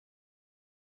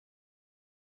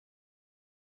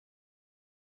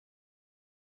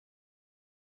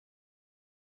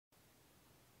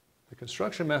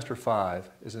Construction Master 5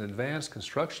 is an advanced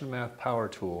construction math power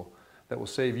tool that will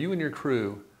save you and your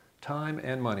crew time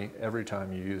and money every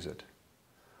time you use it.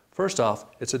 First off,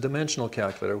 it's a dimensional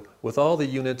calculator with all the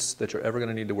units that you're ever going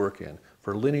to need to work in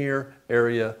for linear,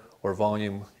 area, or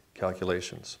volume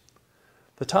calculations.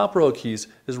 The top row of keys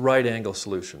is right angle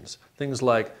solutions. Things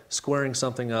like squaring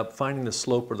something up, finding the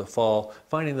slope or the fall,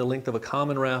 finding the length of a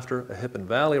common rafter, a hip and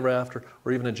valley rafter,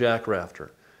 or even a jack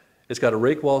rafter. It's got a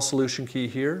rake wall solution key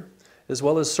here, as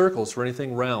well as circles for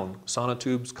anything round,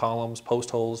 sonotubes, columns,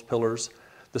 post holes, pillars.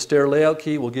 The stair layout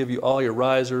key will give you all your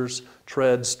risers,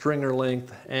 treads, stringer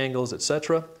length, angles,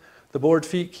 etc. The board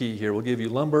feet key here will give you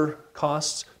lumber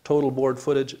costs, total board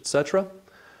footage, etc.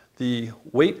 The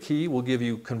weight key will give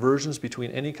you conversions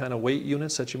between any kind of weight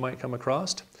units that you might come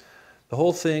across. The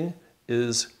whole thing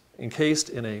is encased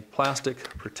in a plastic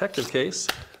protective case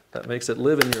that makes it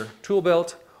live in your tool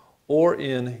belt or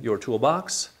in your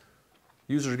toolbox.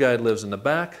 User's guide lives in the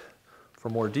back. For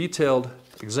more detailed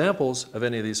examples of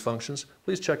any of these functions,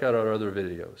 please check out our other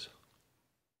videos.